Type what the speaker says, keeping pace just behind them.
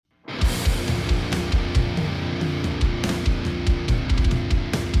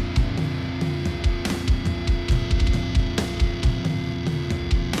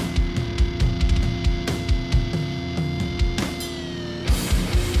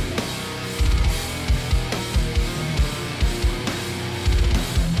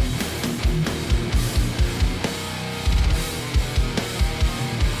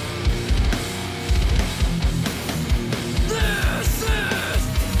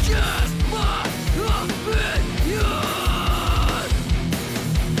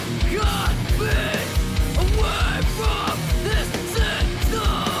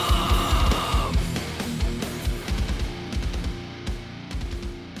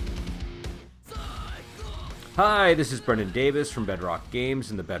Hi, this is Brendan Davis from Bedrock Games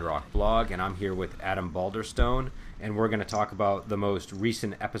and the Bedrock blog, and I'm here with Adam Balderstone, and we're going to talk about the most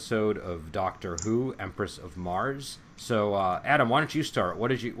recent episode of Doctor Who, Empress of Mars. So, Adam, why don't you start? What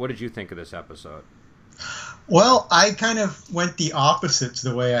did you think of this episode? Well, I kind of went the opposite to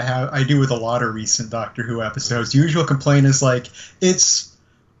the way I do with a lot of recent Doctor Who episodes. The usual complaint is like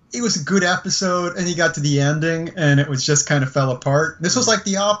it was a good episode, and you got to the ending, and it was just kind of fell apart. This was like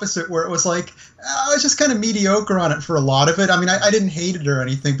the opposite, where it was like, I was just kind of mediocre on it for a lot of it. I mean, I didn't hate it or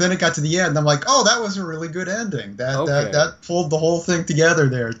anything. Then it got to the end, and I'm like, oh, that was a really good ending. That pulled the whole thing together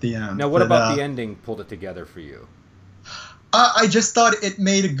there at the end. Now, what about the ending pulled it together for you? I just thought it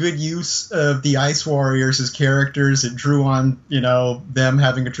made a good use of the Ice Warriors as characters. It drew on, them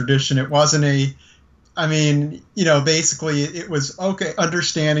having a tradition. It wasn't basically it was, okay,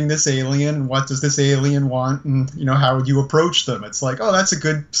 understanding this alien and what does this alien want and, how would you approach them? It's like, oh, that's a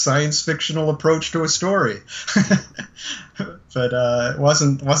good science fictional approach to a story. But it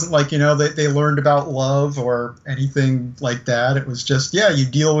wasn't like, they learned about love or anything like that. It was just, you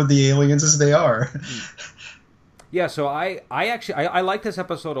deal with the aliens as they are. Yeah, so I liked this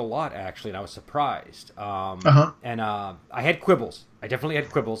episode a lot, actually, and I was surprised. And I had quibbles. I definitely had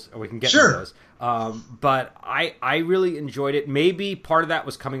quibbles, and we can get to those. But I really enjoyed it. Maybe part of that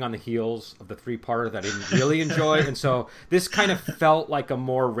was coming on the heels of the three-parter that I didn't really enjoy, and so this kind of felt like a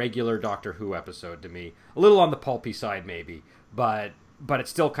more regular Doctor Who episode to me. A little on the pulpy side, maybe, but it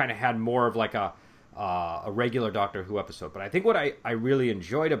still kind of had more of like a regular Doctor Who episode. But I think what I really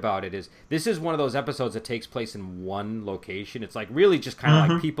enjoyed about it is this is one of those episodes that takes place in one location. It's like really just kind of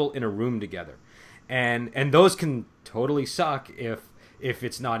like people in a room together. And those can totally suck if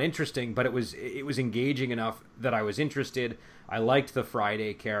it's not interesting, but it was engaging enough that I was interested. I liked the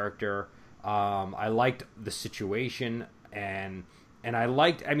Friday character. I liked the situation, and I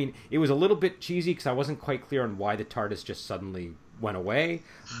liked, it was a little bit cheesy because I wasn't quite clear on why the TARDIS just suddenly went away,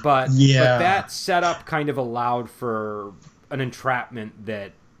 but that setup kind of allowed for an entrapment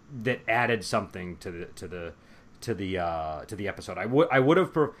that added something to the episode. I would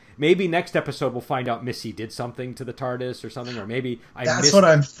have maybe next episode we'll find out Missy did something to the TARDIS or something, or maybe that's what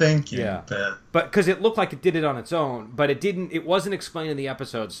I'm thinking. Yeah, but because it looked like it did it on its own, but it didn't. It wasn't explained in the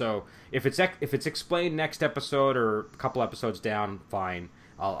episode. So if it's explained next episode or a couple episodes down, fine.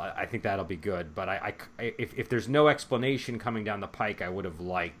 I think that'll be good. But if there's no explanation coming down the pike, I would have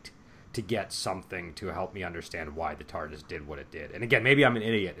liked to get something to help me understand why the TARDIS did what it did. And again, maybe I'm an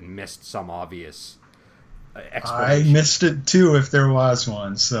idiot and missed some obvious explanation. I missed it too if there was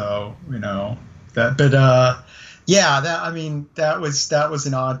one. So that, but that was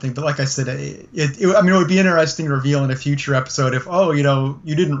an odd thing. But like I said, it would be interesting to reveal in a future episode if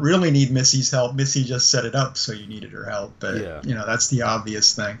you didn't really need Missy's help. Missy just set it up, so you needed her help. But that's the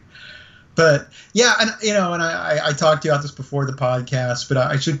obvious thing. But and I talked to you about this before the podcast, but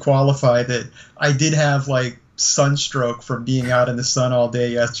I should qualify that I did have like sunstroke from being out in the sun all day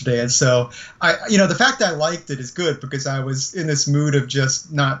yesterday, and so the fact that I liked it is good because I was in this mood of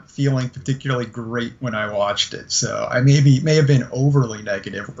just not feeling particularly great when I watched it, so I may have been overly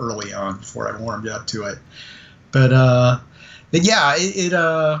negative early on before I warmed up to it, but I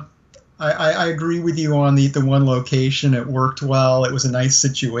agree with you on the one location. It worked well. It was a nice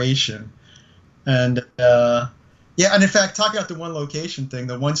situation, and and in fact, talking about the one location thing,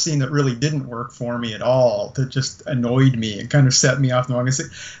 the one scene that really didn't work for me at all, that just annoyed me and kind of set me off.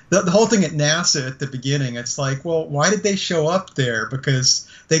 The whole thing at NASA at the beginning, it's like, well, why did they show up there? Because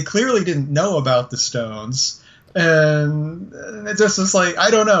they clearly didn't know about the stones. And it just was like, I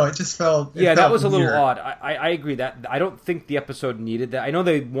don't know. It just felt that was a weird. little odd. I agree that I don't think the episode needed that. I know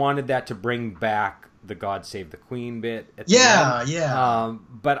they wanted that to bring back the God Save the Queen bit at the end.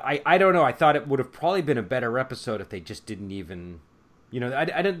 But I don't know. I thought it would have probably been a better episode if they just didn't even,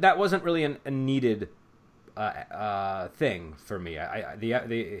 that wasn't really a needed thing for me.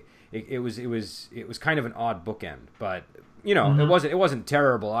 It was kind of an odd bookend, but it wasn't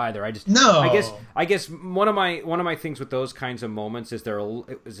terrible either. I guess one of my things with those kinds of moments is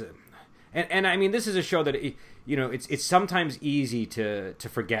and I mean, this is a show that it's sometimes easy to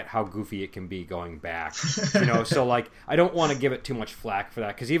forget how goofy it can be going back. So like I don't want to give it too much flack for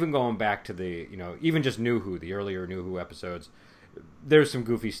that, because even going back to the even just New Who, the earlier New Who episodes, there's some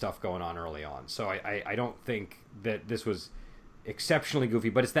goofy stuff going on early on. So I don't think that this was exceptionally goofy,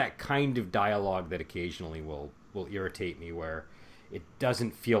 but it's that kind of dialogue that occasionally will irritate me, where it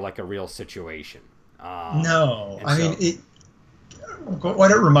doesn't feel like a real situation.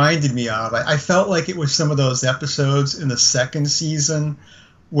 What it reminded me of, I felt like it was some of those episodes in the second season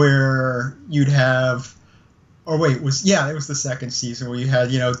where you'd have or wait, it was the second season where you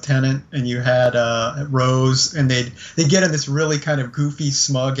had, Tennant and you had Rose, and they get in this really kind of goofy,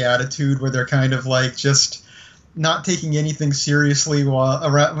 smug attitude where they're kind of like just not taking anything seriously while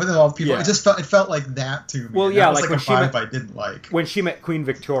around with all people. Yeah. It felt like that to me. Well, yeah, like when a vibe I didn't like. When she met Queen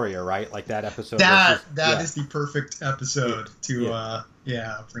Victoria, right? Like that episode. That is the perfect episode to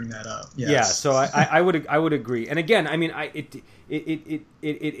bring that up. Yes. Yeah, so I would agree. And again, I mean, it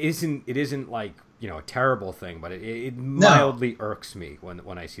isn't like, a terrible thing, but it mildly irks me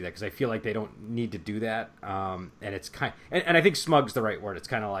when I see that, because I feel like they don't need to do that. And it's and I think smug's the right word. It's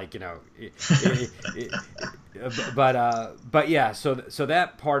kind of like, but yeah. So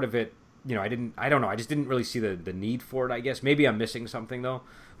that part of it, I don't know. I just didn't really see the need for it, I guess. Maybe I'm missing something though.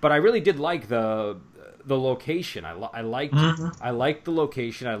 But I really did like the location. I liked the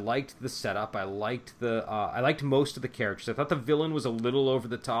location. I liked the setup. I liked most of the characters. I thought the villain was a little over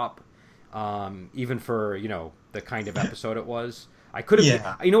the top. Even for, the kind of episode it was. I could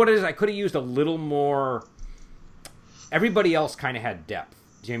have, you know what it is? I could have used a little more. Everybody else kind of had depth.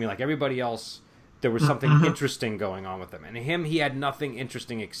 Do you know what I mean? Like everybody else, there was something interesting going on with him. And he had nothing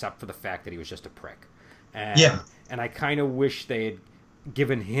interesting except for the fact that he was just a prick. And I kind of wish they had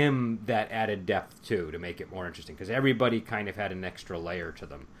given him that added depth too, to make it more interesting. Because everybody kind of had an extra layer to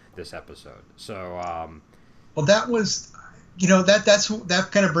them this episode. So, well, that was... that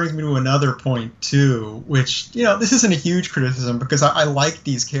kind of brings me to another point too, which, this isn't a huge criticism because I like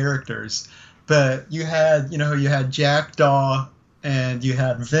these characters, but you had Jackdaw and you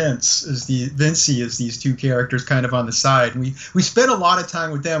had Vincey as these two characters kind of on the side. And we spent a lot of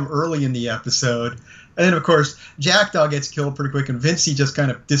time with them early in the episode. And then, of course, Jackdaw gets killed pretty quick and Vincey just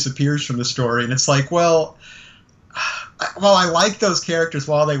kind of disappears from the story. And it's like, well, I like those characters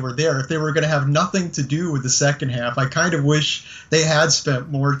while they were there. If they were going to have nothing to do with the second half, I kind of wish they had spent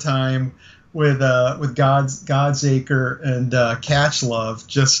more time with Godsacre and Catchlove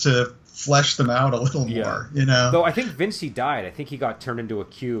just to flesh them out a little more. Though I think Vincey died. I think he got turned into a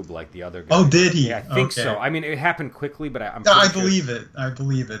cube like the other guy. Oh, did he? Yeah, I think so. I mean, it happened quickly, but I believe it. I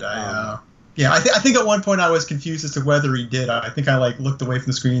believe it. I think at one point I was confused as to whether he did. I think I looked away from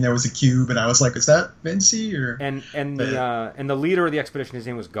the screen. There was a cube, and I was like, "Is that Vincey?" Or and the leader of the expedition, his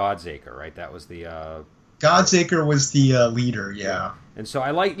name was Godsacre, right? That was the Godsacre was the leader. Yeah. And so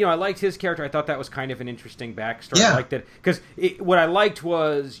I liked his character. I thought that was kind of an interesting backstory. Yeah. I liked it because what I liked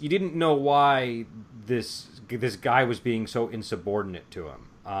was you didn't know why this guy was being so insubordinate to him.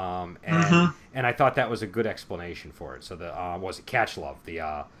 And I thought that was a good explanation for it. So was it Catchlove,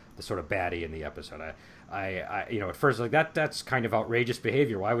 the sort of baddie in the episode. I at first like that's kind of outrageous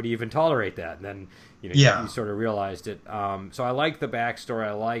behavior. Why would he even tolerate that? And then you sort of realized it. So I liked the backstory.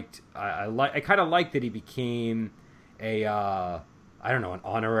 I kind of liked that he became a an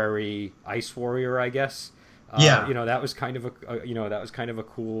honorary ice warrior, I guess. That was kind of a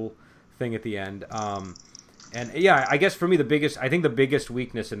cool thing at the end. I guess for me the biggest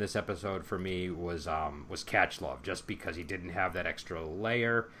weakness in this episode for me was Catchlove, just because he didn't have that extra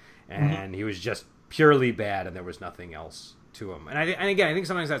layer. And he was just purely bad, and there was nothing else to him. And again, I think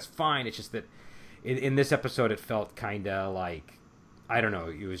sometimes that's fine. It's just that in this episode, it felt kind of like, I don't know.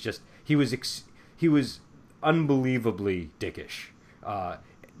 He was unbelievably dickish,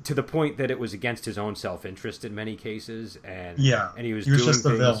 to the point that it was against his own self-interest in many cases. And he was doing just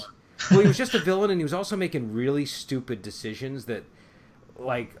things. A villain. Well, he was just a villain, and he was also making really stupid decisions that.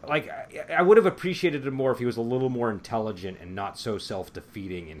 Like I would have appreciated it more if he was a little more intelligent and not so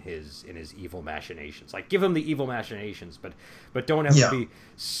self-defeating in his evil machinations. Like, give him the evil machinations, but don't have to be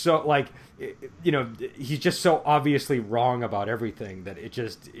so he's just so obviously wrong about everything that it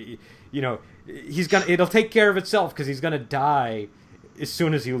just it'll take care of itself, because he's gonna die as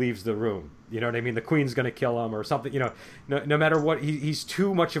soon as he leaves the room. You know what I mean? The queen's gonna kill him or something. No matter what, he's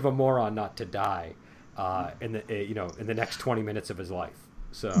too much of a moron not to die in the next 20 minutes of his life.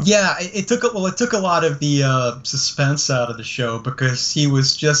 So it took a lot of the suspense out of the show, because he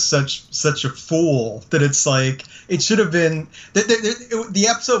was just such a fool that it's like it should have been the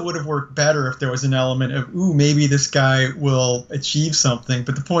episode would have worked better if there was an element of maybe this guy will achieve something.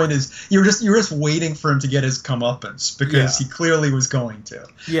 But the point is you're just waiting for him to get his comeuppance, because he clearly was going to.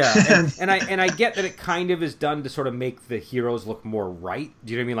 Yeah, and I get that it kind of is done to sort of make the heroes look more right.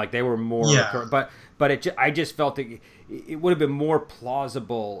 Do you know what I mean? Like they were more, but I just felt that it would have been more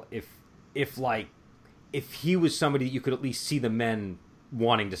plausible if he was somebody that you could at least see the men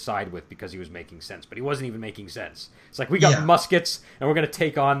wanting to side with, because he was making sense. But he wasn't even making sense. It's like, we got muskets and we're going to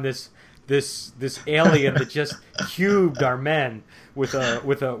take on this this alien that just cubed our men with a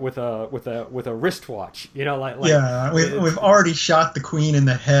wristwatch. Yeah, we've already shot the queen in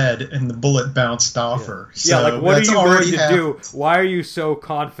the head and the bullet bounced off her. So like what are you going to do? Why are you so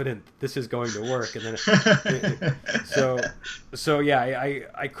confident that this is going to work? And then so yeah,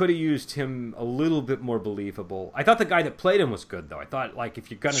 I could have used him a little bit more believable. I thought the guy that played him was good though. I thought like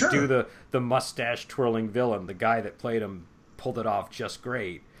if you're gonna do the mustache twirling villain, the guy that played him pulled it off just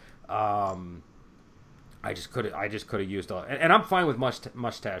great. I just could have used and I'm fine with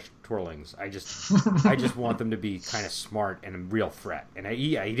mustache twirlings. I just want them to be kind of smart and a real threat. And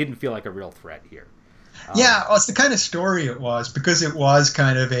he didn't feel like a real threat here. Well, it's the kind of story it was because it was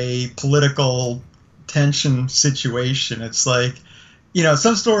kind of a political tension situation. It's like,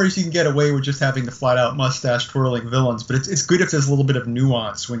 some stories you can get away with just having the flat out mustache twirling villains, but it's good if there's a little bit of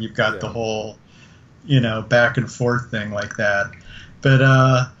nuance when you've got the whole, back and forth thing like that.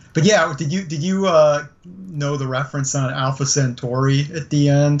 But yeah, did you know the reference on Alpha Centauri at the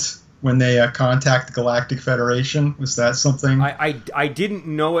end when they contact the Galactic Federation? Was that something? I didn't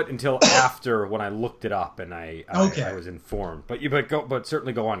know it until after when I looked it up and I was informed. But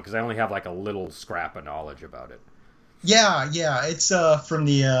certainly go on because I only have like a little scrap of knowledge about it. Yeah, it's from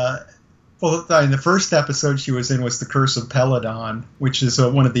the the first episode she was in was The Curse of Peladon, which is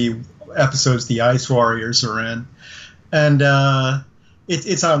one of the episodes the Ice Warriors are in, and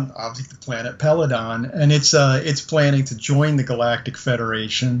it's on obviously the planet Peladon, and it's planning to join the Galactic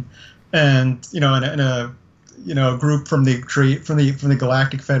Federation, and in a group from the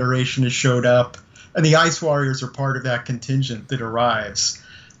Galactic Federation has showed up, and the Ice Warriors are part of that contingent that arrives.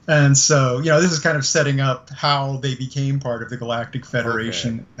 And so, this is kind of setting up how they became part of the Galactic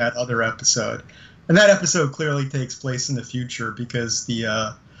Federation, that other episode. And that episode clearly takes place in the future because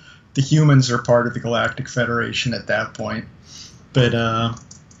the humans are part of the Galactic Federation at that point. But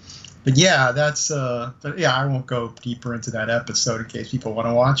yeah, I won't go deeper into that episode in case people want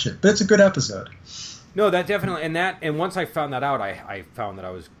to watch it. But it's a good episode. No, that definitely, and once I found that out, I found that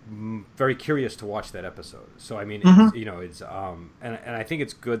I was very curious to watch that episode. So I mean, it's and I think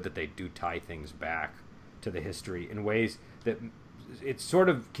it's good that they do tie things back to the history in ways that it's sort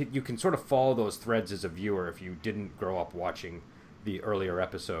of you can sort of follow those threads as a viewer if you didn't grow up watching the earlier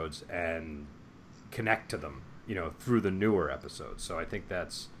episodes and connect to them, through the newer episodes. So I think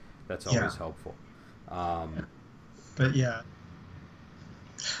that's always helpful. But yeah.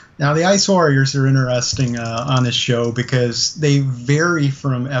 Now, the Ice Warriors are interesting on this show because they vary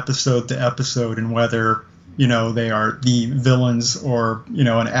from episode to episode in whether, they are the villains or,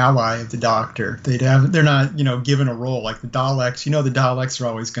 an ally of the Doctor. They're not, given a role like the Daleks. The Daleks are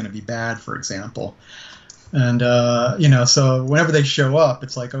always going to be bad, for example. And, so whenever they show up,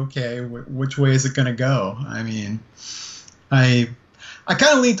 it's like, okay, which way is it going to go? I mean, I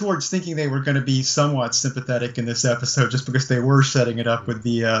kind of lean towards thinking they were going to be somewhat sympathetic in this episode just because they were setting it up with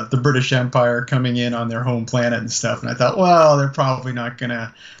the British Empire coming in on their home planet and stuff. And I thought, well, they're probably not going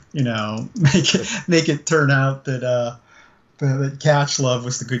to, make it turn out that Catchlove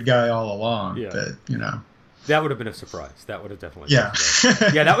was the good guy all along. Yeah. But, that would have been a surprise. That would have definitely been a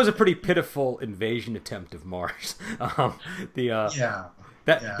surprise. Yeah, that was a pretty pitiful invasion attempt of Mars.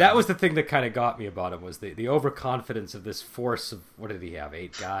 That was the thing that kind of got me about him was the overconfidence of this force of what did he have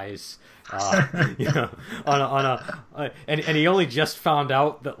 8 guys, and he only just found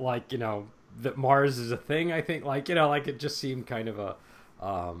out that that Mars is a thing. I think it just seemed kind of a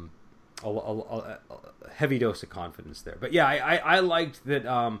heavy dose of confidence there. But yeah, I liked that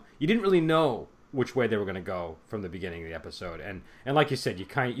you didn't really know which way they were going to go from the beginning of the episode, and like you said, you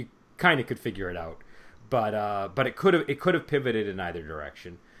kind of could figure it out. But it could have pivoted in either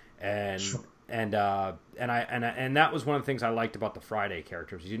direction, and that was one of the things I liked about the Friday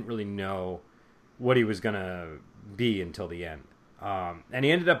characters. You didn't really know what he was gonna be until the end, and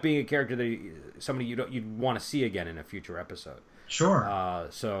he ended up being a character that somebody you'd want to see again in a future episode. Sure.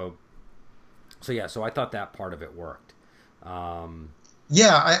 So I thought that part of it worked.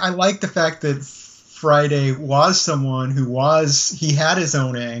 I like the fact that Friday was someone he had his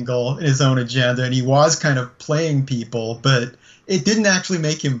own angle, his own agenda, and he was kind of playing people, but it didn't actually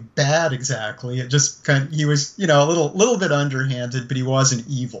make him bad exactly. It just he was, a little bit underhanded, but he wasn't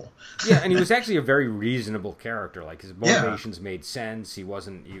evil. Yeah, and he was actually a very reasonable character. Like his motivations made sense. He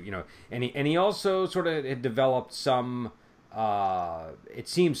wasn't, and he also sort of had developed some. It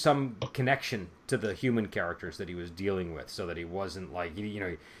seems some connection to the human characters that he was dealing with, so that he wasn't like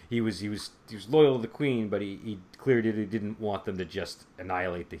he was loyal to the Queen, but he clearly didn't want them to just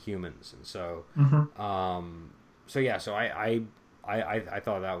annihilate the humans, and so so I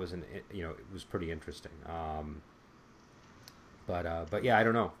thought that was it was pretty interesting, but yeah, I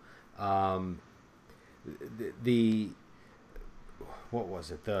don't know. the what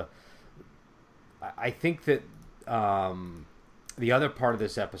was it? I think that the other part of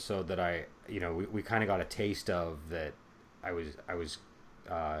this episode that we kind of got a taste of that I was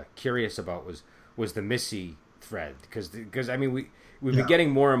curious about was the Missy thread, because I mean we've been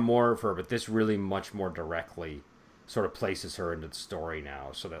getting more and more of her, but this really much more directly sort of places her into the story now,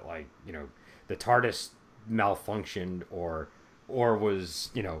 so that the TARDIS malfunctioned or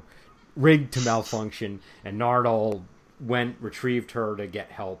was rigged to malfunction, and Nardole retrieved her to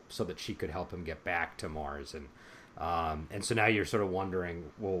get help so that she could help him get back to Mars, and so now you're sort of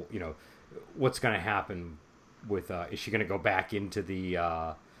wondering, well, what's going to happen with is she going to go back into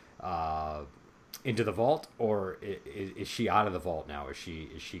the vault, or is she out of the vault now? Is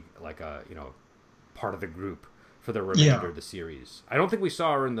she like a part of the group for the remainder of the series? I don't think we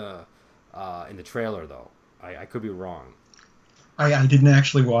saw her in the trailer, though. I could be wrong. I didn't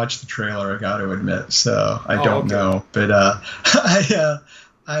actually watch the trailer, I got to admit, so I don't know. But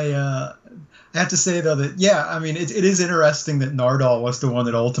I have to say, though, that, I mean, it is interesting that Nardole was the one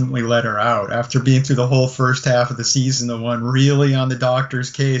that ultimately let her out after being through the whole first half of the season, the one really on the Doctor's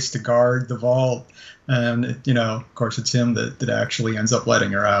case to guard the vault. And, of course, it's him that actually ends up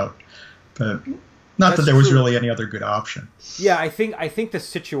letting her out. But not that there was really any other good option. Yeah, I think the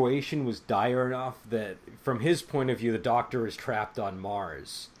situation was dire enough that, from his point of view, the Doctor is trapped on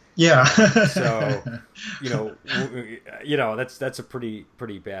Mars. Yeah. So, that's a pretty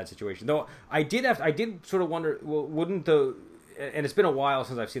bad situation. Though I did sort of wonder, well, wouldn't and it's been a while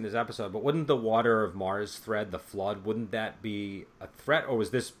since I've seen this episode, but wouldn't the Water of Mars thread, the flood, wouldn't that be a threat, or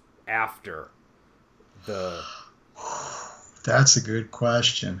was this after the? That's a good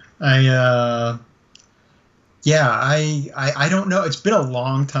question. I don't know. It's been a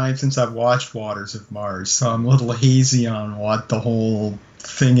long time since I've watched Waters of Mars, so I'm a little hazy on what the whole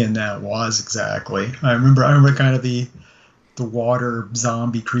thing in that was exactly. I remember kind of the water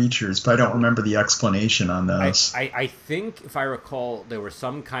zombie creatures, but I don't remember the explanation on those. I think, if I recall, there was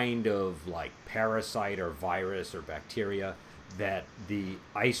some kind of like parasite or virus or bacteria that the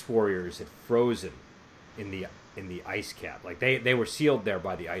Ice Warriors had frozen in the ice cap. Like they were sealed there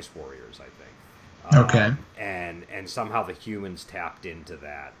by the Ice Warriors, I think. Okay. And somehow the humans tapped into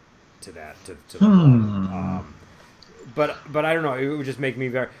that to the but I don't know. It would just make me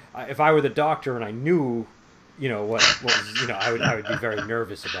very. If I were the Doctor and I knew, what was, I would be very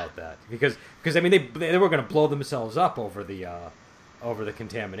nervous about that, because I mean they were going to blow themselves up over the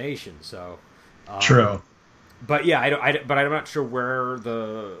contamination. So true. But yeah, but I'm not sure where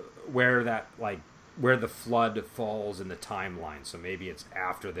the flood falls in the timeline. So maybe it's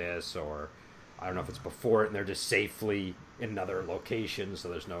after this, or I don't know if it's before it and they're just safely in another location, so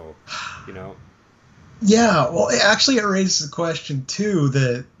there's no, Yeah, well, actually it raises a question, too,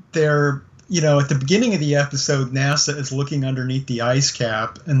 that they're, at the beginning of the episode, NASA is looking underneath the ice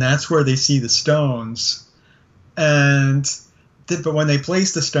cap, and that's where they see the stones. But when they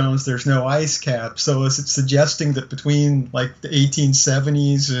place the stones, there's no ice cap. So is it suggesting that between, like, the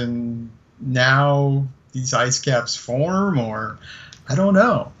 1870s and now these ice caps form, or I don't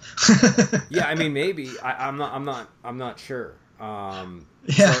know. Yeah, I mean, maybe. I'm not sure.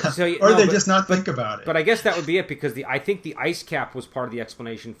 They just not think about it. But I guess that would be it, because I think the ice cap was part of the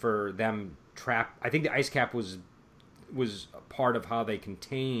explanation for them trapped. I think the ice cap was a part of how they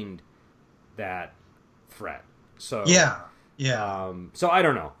contained that threat. So yeah. So I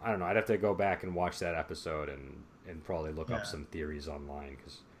don't know. I'd have to go back and watch that episode and probably look up some theories online,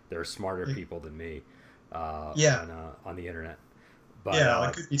 because there are smarter people than me on the internet. But,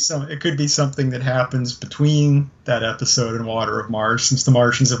 it could be something that happens between that episode and Water of Mars, since the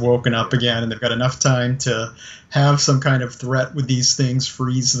Martians have woken up again and they've got enough time to have some kind of threat with these things,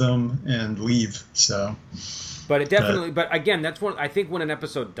 freeze them, and leave. So, but it definitely. But again, that's one. I think when an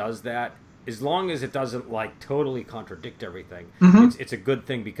episode does that, as long as it doesn't like totally contradict everything, it's a good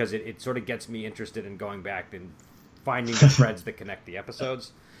thing, because it sort of gets me interested in going back and finding the threads that connect the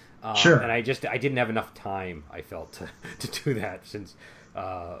episodes. Sure. And I didn't have enough time, I felt, to do that since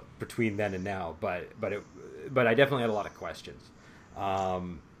between then and now. But I definitely had a lot of questions.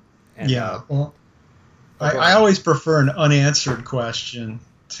 I always prefer an unanswered question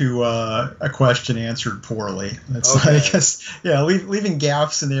to a question answered poorly. That's I guess leaving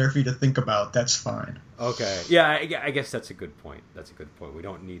gaps in there for you to think about. That's fine. Okay. Yeah, I guess that's a good point. We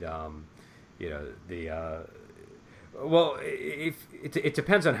don't need well, if it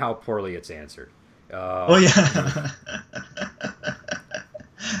depends on how poorly it's answered. If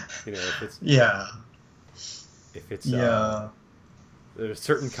it's there's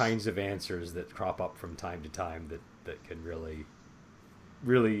certain kinds of answers that crop up from time to time that can really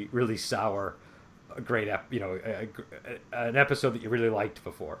really, really sour, a great, an episode that you really liked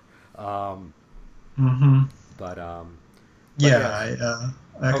before. But yeah,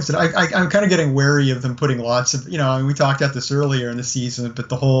 like I said, I'm kind of getting wary of them putting lots of, I mean, we talked about this earlier in the season, but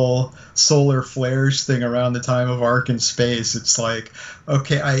the whole solar flares thing around the time of Ark in Space, it's like,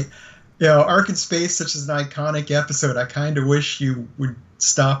 okay, Ark in Space, such as an iconic episode, I kind of wish you would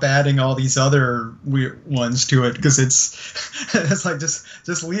stop adding all these other weird ones to it, because it's like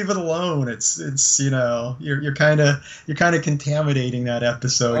just leave it alone. It's you're kind of contaminating that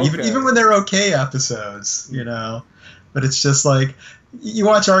episode, even when they're okay episodes, But it's just like, you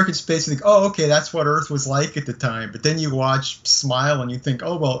watch Ark in Space and think, oh, okay, that's what Earth was like at the time. But then you watch Smile and you think,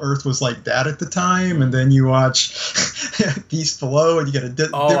 oh, well, Earth was like that at the time. And then you watch Beast Below and you get a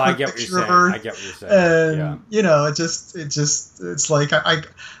different picture of Earth. I get what you're saying. And, it's like,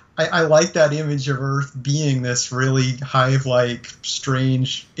 I like that image of Earth being this really hive-like,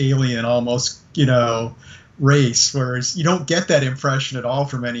 strange alien, almost, race, whereas you don't get that impression at all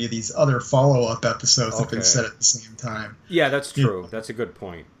from any of these other follow-up episodes that have been set at the same time. Yeah, that's true. That's a good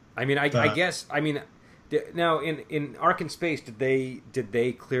point. I mean, I guess now in Ark in Space, did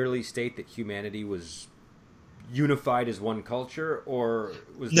they clearly state that humanity was unified as one culture, or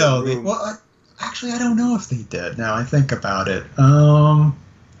was no? Actually, I don't know if they did. Now I think about it.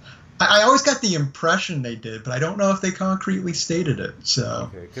 I always got the impression they did, but I don't know if they concretely stated it.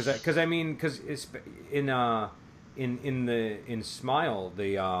 So because in Smile,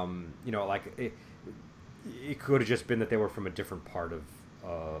 it could have just been that they were from a different part of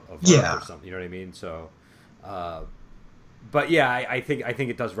Earth or something. You know what I mean? So, but yeah, I think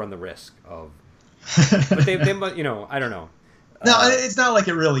it does run the risk of. But they I don't know. No, it's not like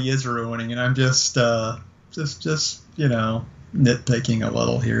it really is ruining it. I'm just nitpicking a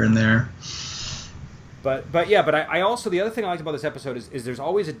little here and there. But I also, the other thing I liked about this episode is there's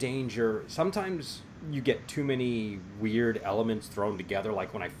always a danger. Sometimes you get too many weird elements thrown together.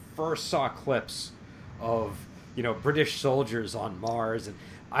 Like when I first saw clips of British soldiers on Mars, and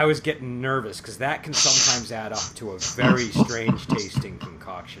I was getting nervous because that can sometimes add up to a very strange tasting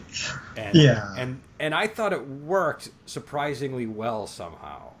concoction. And I thought it worked surprisingly well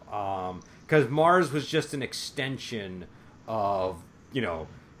somehow, because Mars was just an extension of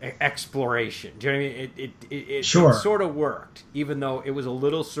exploration. Do you know what I mean? It sort of worked, even though it was a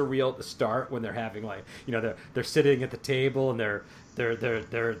little surreal at the start when they're having they're sitting at the table and they're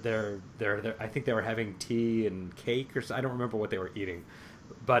I think they were having tea and cake or something. I don't remember what they were eating,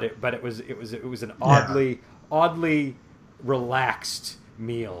 but it was an oddly relaxed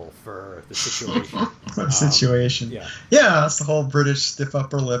meal for the situation. That's the whole British stiff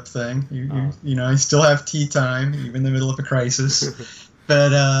upper lip thing. You still have tea time even in the middle of a crisis.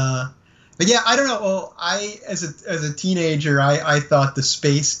 but yeah, I don't know. Well, as a teenager, I thought the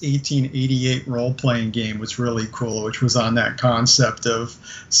Space 1888 role playing game was really cool, which was on that concept of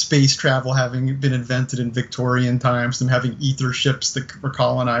space travel having been invented in Victorian times, them having ether ships that were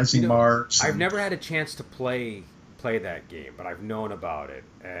colonizing Mars. I've never had a chance to play that game, but I've known about it,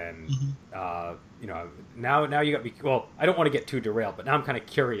 and now you got me. Well, I don't want to get too derailed, but now I'm kind of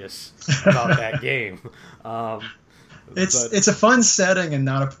curious about that game. It's a fun setting and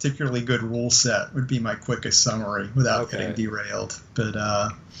not a particularly good rule set would be my quickest summary without getting derailed. But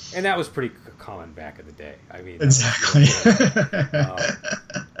and that was pretty common back in the day. I mean, exactly.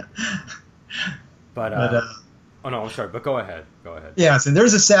 Oh no, I'm sorry, but go ahead. Yeah, so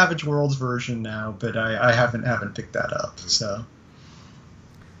there's a Savage Worlds version now, but I haven't picked that up. So,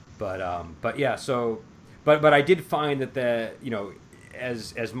 but yeah, so, but I did find that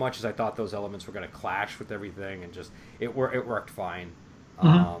as much as I thought those elements were going to clash with everything, and just it worked fine.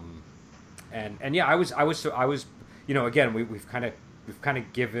 And yeah, I was again we've kind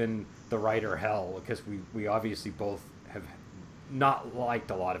of given the writer hell because we obviously both have not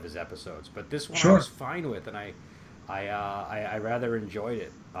liked a lot of his episodes, but this one I was fine with, and I rather enjoyed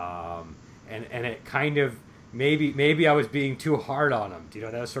it, and it kind of maybe I was being too hard on him.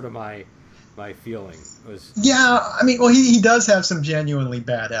 That was sort of my feeling. He does have some genuinely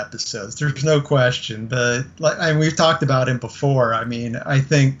bad episodes. There's no question, but we've talked about him before. I mean, I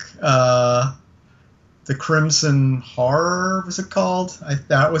think the Crimson Horror, was it called?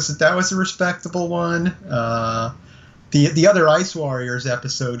 That was a respectable one. The other Ice Warriors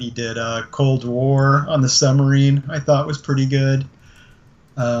episode he did, Cold War on the submarine, I thought was pretty good.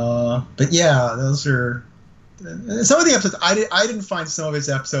 But yeah, those are some of the episodes. I didn't find some of his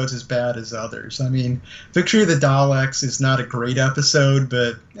episodes as bad as others. I mean, Victory of the Daleks is not a great episode,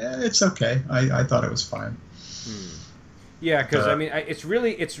 but it's okay. I thought it was fine. Yeah, because I mean, it's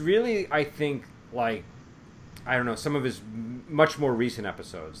really I think like I don't know, some of his much more recent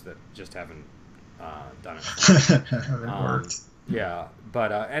episodes that just haven't done it. Haven't worked. Yeah,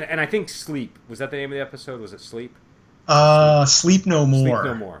 but and I think Sleep, was that the name of the episode? Was it Sleep? Sleep No More. Sleep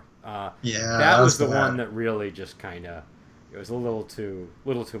No More. Yeah, that was the one that really just kind of, it was a little too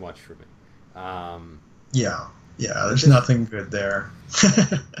much for me. Yeah, there's nothing good there.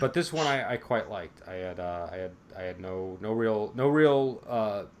 But this one I quite liked. I had no real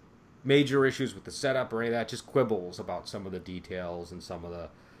major issues with the setup or any of that. Just quibbles about some of the details and some of the,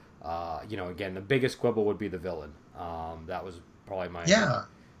 again, the biggest quibble would be the villain. That was probably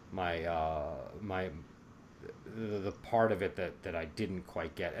the part of it that I didn't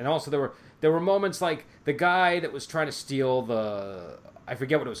quite get. And also there were moments like the guy that was trying to steal I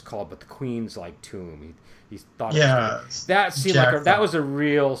forget what it was called, but the Queen's tomb. He thought that seemed that was a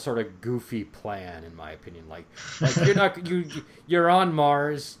real sort of goofy plan, in my opinion. Like you're on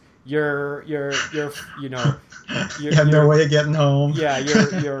Mars. You have no way of getting home. Yeah,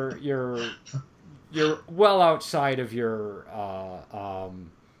 you're well outside of your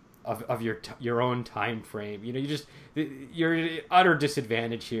of your own time frame. You're at utter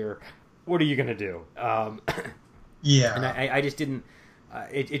disadvantage here. What are you gonna do? Yeah, and I just didn't.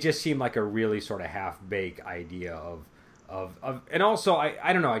 It just seemed like a really sort of half-baked idea of and also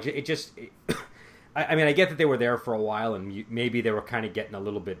I don't know. I mean, I get that they were there for a while, and maybe they were kind of getting a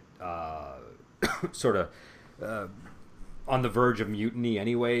little bit sort of on the verge of mutiny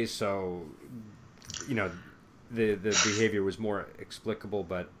anyway. So, the behavior was more explicable.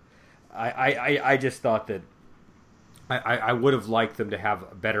 But I just thought that I would have liked them to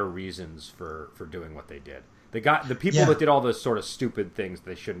have better reasons for doing what they did. The people that did all the sort of stupid things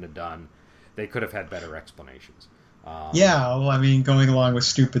they shouldn't have done, they could have had better explanations. Well, I mean, going along with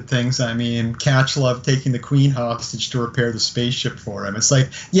stupid things, I mean, Catchlove taking the Queen hostage to repair the spaceship for him. It's like,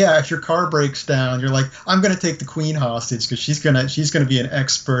 if your car breaks down, you're like, I'm going to take the Queen hostage because she's gonna be an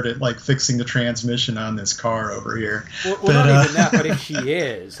expert at fixing the transmission on this car over here. Well, not even that, but if she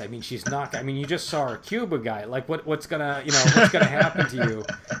is, I mean, she's not. I mean, you just saw her Cuba guy. Like, what's gonna happen to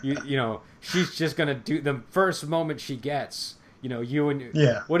you? She's just gonna do the first moment she gets. What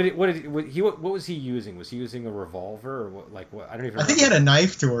was he using? Was he using a revolver or what? I don't even. I think he had a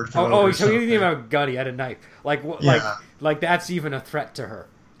knife to her. So he didn't even have a gun. He had a knife. Like that's even a threat to her.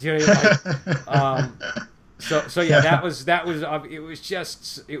 Do you know what I mean? That was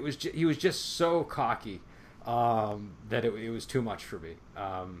he was just so cocky that it was too much for me.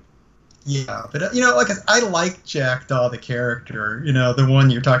 But I like Jackdaw the character. The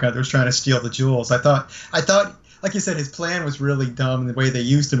one you're talking about that was trying to steal the jewels. I thought. Like you said, his plan was really dumb, and the way they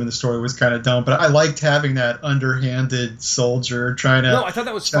used him in the story was kind of dumb. But I liked having that underhanded soldier trying to. No, I thought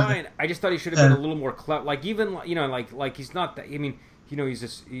that was fine. I just thought he should have been a little more clever. Like even he's not that. I mean, he's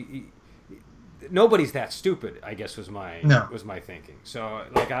just. Nobody's that stupid, I guess was my thinking. So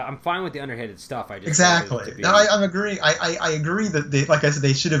I'm fine with the underhanded stuff. I just exactly. No, I agree. I agree that they, like I said,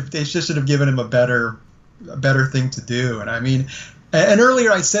 they should have given him a better thing to do. And I mean. And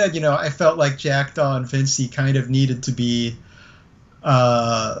earlier I said, I felt like Jackdaw and Vincey kind of needed to be, they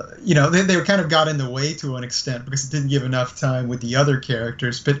were kind of got in the way to an extent because it didn't give enough time with the other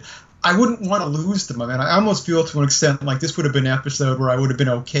characters. But I wouldn't want to lose them. I mean, I almost feel to an extent like this would have been an episode where I would have been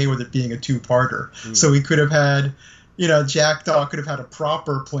okay with it being a two-parter. So we could have had, Jackdaw could have had a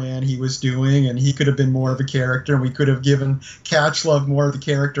proper plan he was doing, and he could have been more of a character, and we could have given Catchlove more of the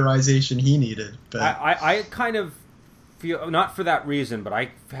characterization he needed. But I kind of feel, not for that reason, but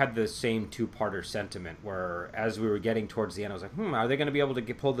I had the same two-parter sentiment where as we were getting towards the end, I was like, are they going to be able to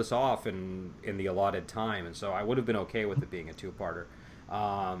pull this off in the allotted time? And so I would have been okay with it being a two-parter.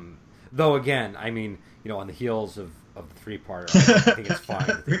 Though, again, I mean, on the heels of the three-parter, I think it's fine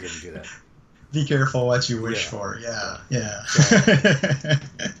that they didn't do that. Be careful what you wish for. Yeah.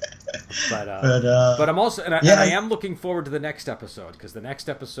 So, but I'm also, and I am looking forward to the next episode, because the next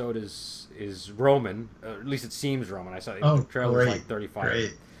episode is Roman, or at least it seems Roman. I saw the trailer was like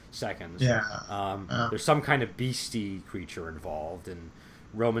 35 seconds. Yeah. There's some kind of beastie creature involved, and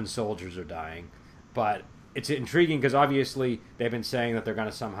Roman soldiers are dying. But it's intriguing because obviously they've been saying that they're going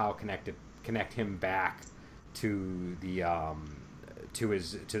to somehow connect him back to the to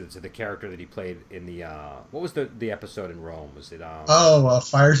the character that he played in the what was the episode in Rome? Was it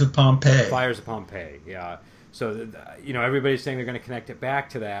Fires of Pompeii? Fires of Pompeii, yeah. So everybody's saying they're going to connect it back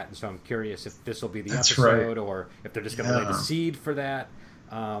to that, and so I'm curious if this will be the episode or if they're just going to lay the seed for that.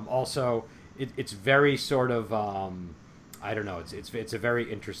 Also, it's very sort of I don't know. It's a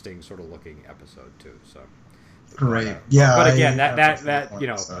very interesting sort of looking episode too. So great, But again, that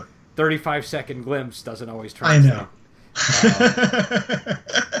 35-second glimpse doesn't always turn. I know.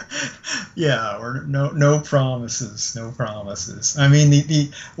 Yeah, or no promises, no promises. I mean,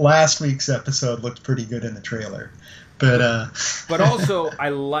 the last week's episode looked pretty good in the trailer, but also I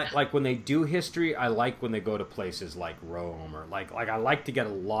like when they do history. I like when they go to places like Rome or like I like to get a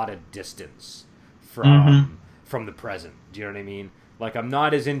lot of distance from the present. Do you know what I mean? Like I'm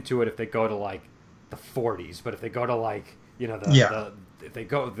not as into it if they go to like the 40s, but if they go to like if they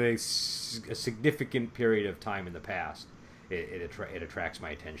go a significant period of time in the past, it attracts my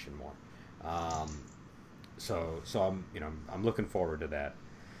attention more. So I'm looking forward to that.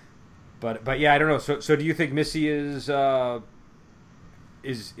 But yeah, I don't know. So do you think Missy is a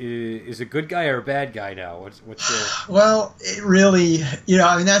good guy or a bad guy now? What's your... Well, it really,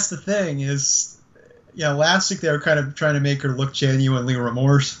 I mean, that's the thing is, last week they were kind of trying to make her look genuinely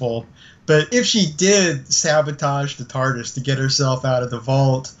remorseful. But if she did sabotage the TARDIS to get herself out of the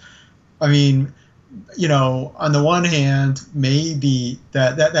vault, I mean, on the one hand, maybe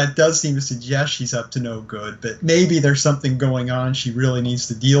that does seem to suggest she's up to no good, but maybe there's something going on she really needs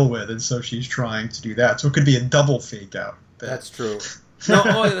to deal with, and so she's trying to do that. So it could be a double fake out. That's true.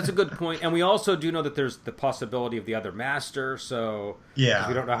 No, that's a good point. And we also do know that there's the possibility of the other master, so we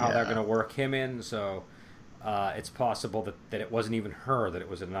don't know how they're going to work him in, so it's possible that it wasn't even her, that it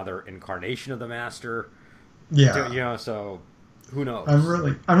was another incarnation of the master. Yeah. So who knows?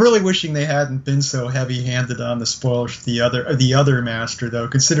 I'm really wishing they hadn't been so heavy-handed on the spoilers for the other master, though,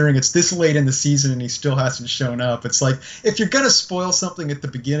 considering it's this late in the season and he still hasn't shown up. It's like, if you're going to spoil something at the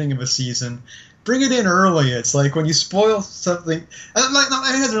beginning of a season, bring it in early. It's like when you spoil something, it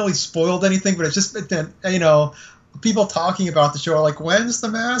hasn't really spoiled anything, but it's just, people talking about the show are like, when's the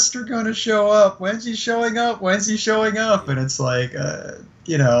master going to show up? When's he showing up? When's he showing up? And it's like,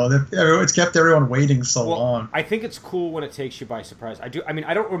 it's kept everyone waiting so long. I think it's cool when it takes you by surprise. I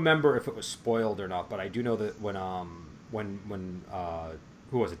don't remember if it was spoiled or not, but I do know that when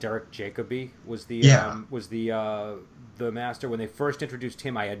who was it? Derek Jacobi was the master. When they first introduced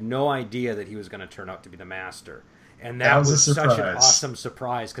him, I had no idea that he was going to turn out to be the master. And that was such an awesome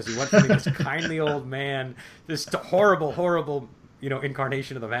surprise because he went from being this kindly old man, this horrible,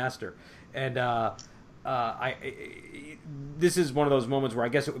 incarnation of the master. And this is one of those moments where I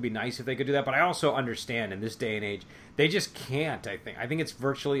guess it would be nice if they could do that, but I also understand in this day and age they just can't. I think it's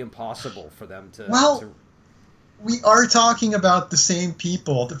virtually impossible for them to. Well, we are talking about the same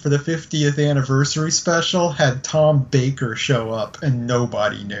people that for the 50th anniversary special had Tom Baker show up and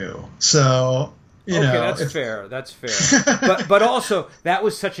nobody knew. So. That's fair. That's fair. but also that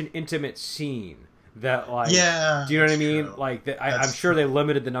was such an intimate scene that do you know what I mean? True. Like I'm sure they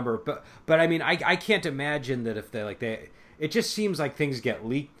limited the number, but I mean I can't imagine that if they it just seems like things get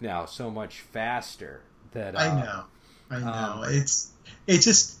leaked now so much faster that I know. It's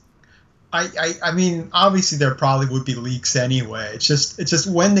just. I mean, obviously there probably would be leaks anyway. It's just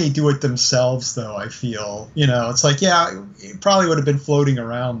when they do it themselves, though, I feel, it's like, it probably would have been floating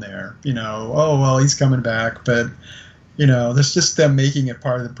around there, oh, well, he's coming back. But, there's just them making it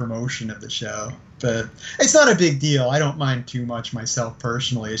part of the promotion of the show. But it's not a big deal. I don't mind too much myself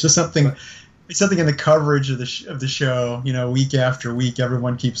personally. It's just something... It's something in the coverage of the show, week after week,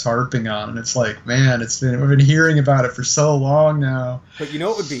 everyone keeps harping on, and it's like, man, we've been hearing about it for so long now. But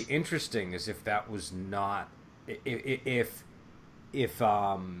what would be interesting is if that was not, if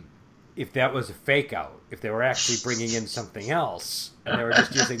that was a fake out, if they were actually bringing in something else, and they were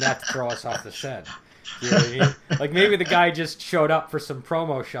just using that to throw us off the set. You know what I mean? Like maybe the guy just showed up for some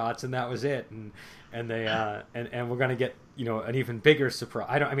promo shots and that was it, and they and we're gonna get an even bigger surprise.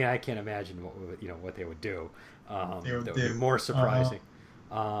 I can't imagine what they would do. That would be more surprising.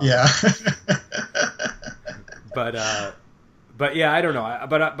 Yeah. But yeah, I don't know.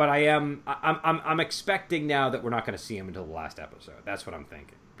 But I'm expecting now that we're not going to see him until the last episode. That's what I'm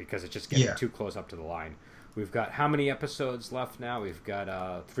thinking because it's just getting too close up to the line. We've got how many episodes left now? We've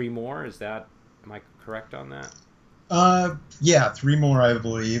got 3 more. Am I correct on that? 3 more, I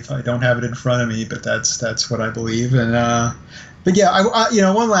believe. I don't have it in front of me, but that's what I believe. And but yeah,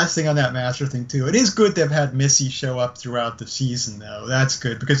 I one last thing on that master thing too. It is good to have had Missy show up throughout the season, though. That's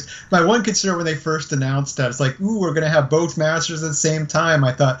good because my one concern when they first announced that, it's like, ooh, we're going to have both masters at the same time.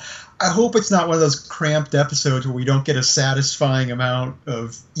 I thought, I hope it's not one of those cramped episodes where we don't get a satisfying amount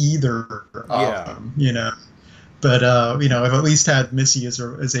of either of them, But, I've at least had Missy as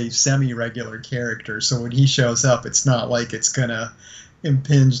a semi-regular character, so when he shows up, it's not like it's going to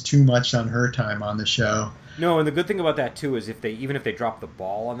impinge too much on her time on the show. No, and the good thing about that, too, is even if they drop the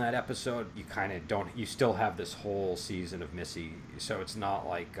ball on that episode, you kind of don't... You still have this whole season of Missy, so it's not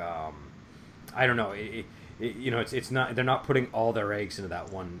like... I don't know. It's not... They're not putting all their eggs into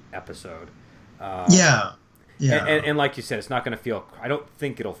that one episode. Yeah. And like you said, it's not going to feel. I don't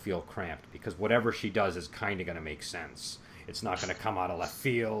think it'll feel cramped because whatever she does is kind of going to make sense. It's not going to come out of left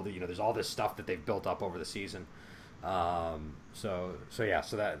field. You know, there's all this stuff that they've built up over the season. So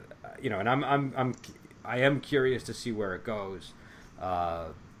that, you know, and I am curious to see where it goes.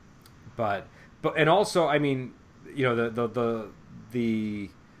 But and also, I mean, you know, the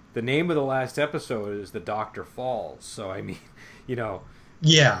name of the last episode is The Doctor Falls. So I mean, you know,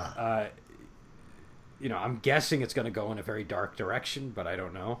 yeah. You know, I'm guessing it's going to go in a very dark direction, but I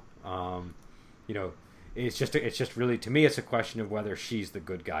don't know. You know, it's just really, to me, it's a question of whether she's the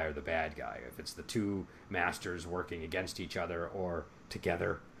good guy or the bad guy. If it's the two masters working against each other or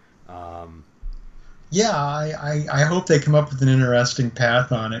together. Yeah, I hope they come up with an interesting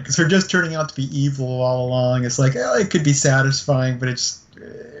path on it, because they're just turning out to be evil all along. It's like, oh, it could be satisfying, but it's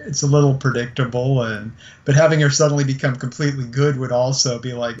a little predictable, but having her suddenly become completely good would also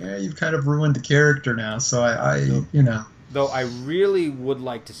be like, you've kind of ruined the character now. So you know. Though I really would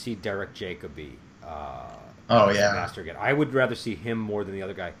like to see Derek Jacobi. Master again. I would rather see him more than the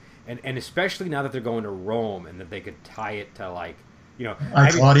other guy, and especially now that they're going to Rome and that they could tie it to, like, you know,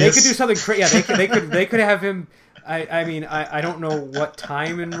 I mean, they could do something crazy. Yeah, they could have him. I mean, I don't know what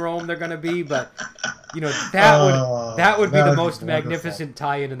time in Rome they're going to be, but you know, that would be the most magnificent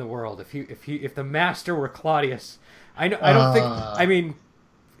tie-in in the world if the master were Claudius. I don't think. I mean,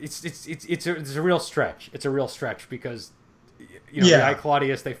 it's a real stretch. It's a real stretch because, you know, the Eye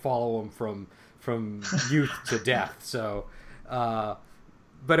Claudius, they follow him from youth to death. So, but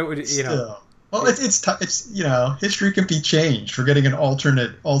it would, you know. Well, it's you know, history can be changed. We're getting an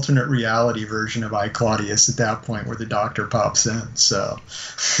alternate reality version of I, Claudius at that point, where the Doctor pops in. So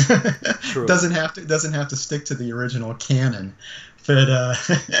it doesn't have to stick to the original canon. But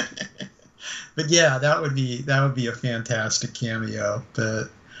but yeah, that would be a fantastic cameo. But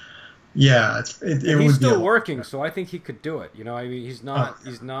yeah, he's still working, so I think he could do it. You know, I mean, he's not.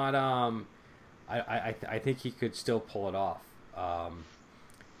 I think he could still pull it off.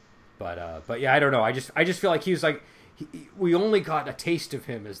 But yeah, I don't know. I just feel like he was like, we only got a taste of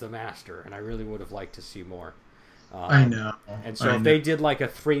him as the master, and I really would have liked to see more. I know. And so if they did like a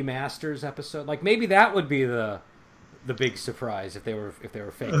Three Masters episode, like maybe that would be the big surprise if they were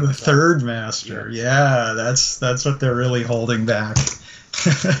faking the third master. Yeah, that's what they're really holding back.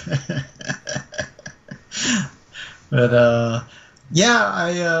 But yeah,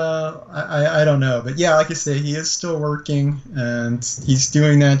 I don't know, but yeah, like I say, he is still working, and he's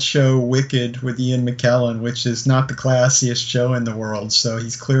doing that show Wicked with Ian McKellen, which is not the classiest show in the world, so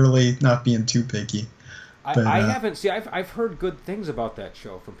he's clearly not being too picky. But, I haven't seen. I've heard good things about that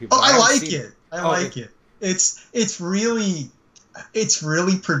show from people. Oh, I like it. I like it. It's really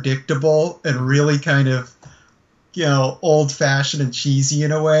predictable and really kind of, you know, old fashioned and cheesy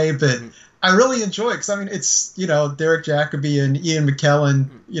in a way, but. Mm-hmm. I really enjoy it because, I mean, it's, you know, Derek Jacobi and Ian McKellen,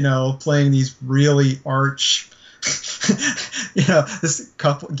 you know, playing these really arch, you know, this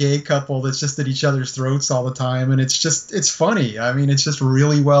gay couple that's just at each other's throats all the time, and it's funny. I mean, it's just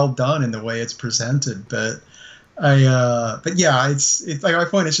really well done in the way it's presented. But but yeah, it's like my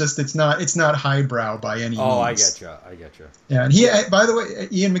point is just it's not highbrow by any means. Oh, I get you. Yeah, and by the way,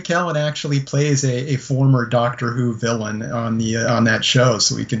 Ian McKellen actually plays a former Doctor Who villain on that show,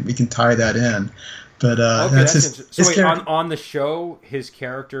 so we can tie that in. But okay, that's his character. On the show, his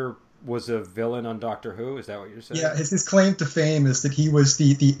character was a villain on Doctor Who. Is that what you're saying? Yeah, his claim to fame is that he was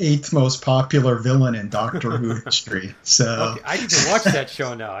the 8th most popular villain in Doctor Who history. So okay, I need to watch that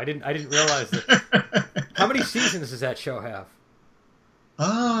show now. I didn't realize that. How many seasons does that show have?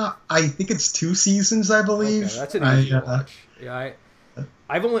 I think it's 2 seasons, I believe. Okay, that's an easy watch. Yeah,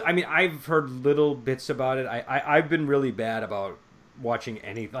 I've heard little bits about it. I've been really bad about watching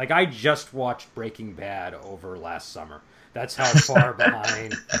anything. Like, I just watched Breaking Bad over last summer. That's how far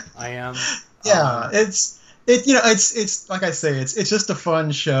behind I am. Yeah, it's like I say, it's just a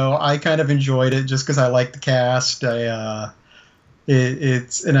fun show. I kind of enjoyed it just because I like the cast.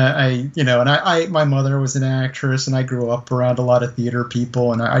 My mother was an actress, and I grew up around a lot of theater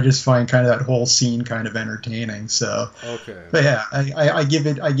people, and I just find kind of that whole scene kind of entertaining. So okay, but yeah, I give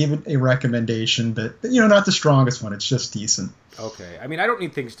it a recommendation, but you know, not the strongest one. It's just decent. Okay, I mean, I don't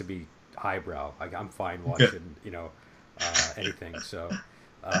need things to be highbrow. Like, I'm fine watching, you know, anything. So,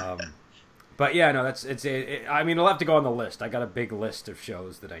 but yeah, no, I mean, it'll have to go on the list. I got a big list of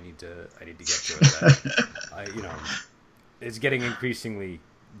shows that I need to get to. You know, it's getting increasingly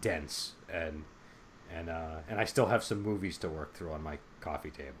dense, and I still have some movies to work through on my coffee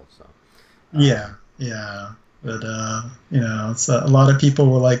table. So, yeah. But it's a lot of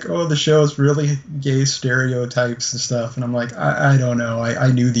people were like, "Oh, the show is really gay stereotypes and stuff," and I'm like, I don't know.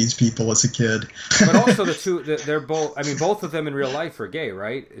 I knew these people as a kid. But also they're both. I mean, both of them in real life are gay,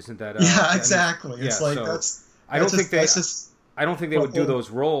 right? Isn't that? Yeah, exactly. I mean, it's yeah, like so that's. I don't think they. Just, I don't think they would do those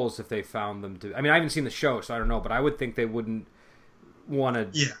roles if they found them to. I mean, I haven't seen the show, so I don't know. But I would think they wouldn't want to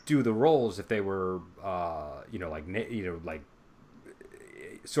do the roles if they were, like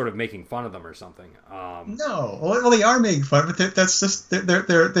sort of making fun of them or something. No, well, they are making fun, but that's just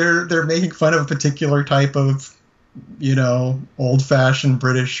they're making fun of a particular type of, old-fashioned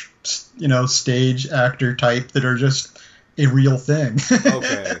British, stage actor type that are just a real thing.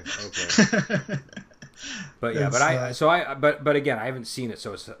 Okay. But yeah, but again, I haven't seen it,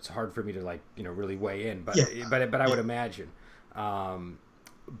 so it's hard for me to really weigh in. But I would imagine.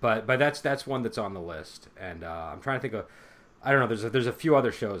 But that's one that's on the list, and I'm trying to think of. I don't know. There's a few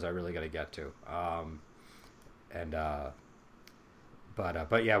other shows I really got to get to,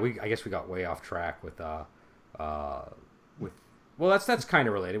 but yeah, I guess we got way off track with well, that's kind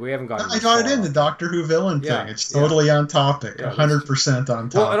of related. We haven't gotten. I got it in the Doctor Who villain thing. It's totally on topic, 100% on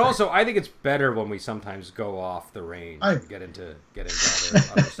topic. Well, and also I think it's better when we sometimes go off the range and get into other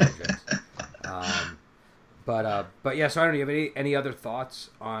subjects. But yeah. So I don't know. You have any other thoughts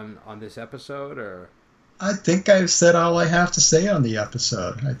on this episode or? I think I've said all I have to say on the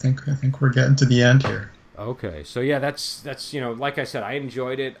episode. I think we're getting to the end here. Okay, so yeah, that's like I said, I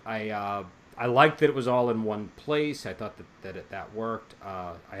enjoyed it. I liked that it was all in one place. I thought that worked.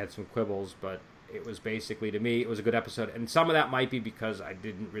 I had some quibbles, but it was basically, to me, it was a good episode. And some of that might be because I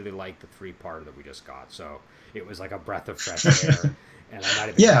didn't really like the 3-parter that we just got. So it was like a breath of fresh air, and I might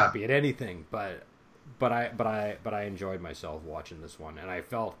have been happy at anything, but I enjoyed myself watching this one, and I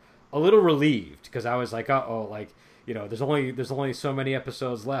felt a little relieved because I was like, there's only so many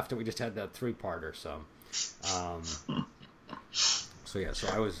episodes left, and we just had that 3-parter. So,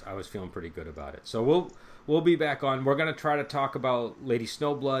 I was feeling pretty good about it. So we'll be back on. We're gonna try to talk about Lady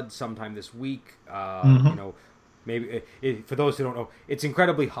Snowblood sometime this week. Maybe for those who don't know, it's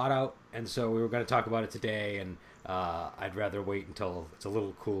incredibly hot out, and so we were going to talk about it today. And I'd rather wait until it's a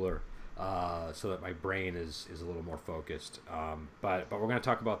little cooler. So that my brain is a little more focused. But we're going to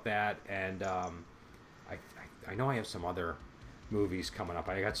talk about that, and I know I have some other movies coming up.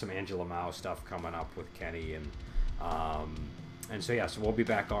 I got some Angela Mao stuff coming up with Kenny, and so we'll be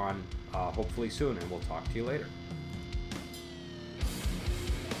back on hopefully soon, and we'll talk to you later.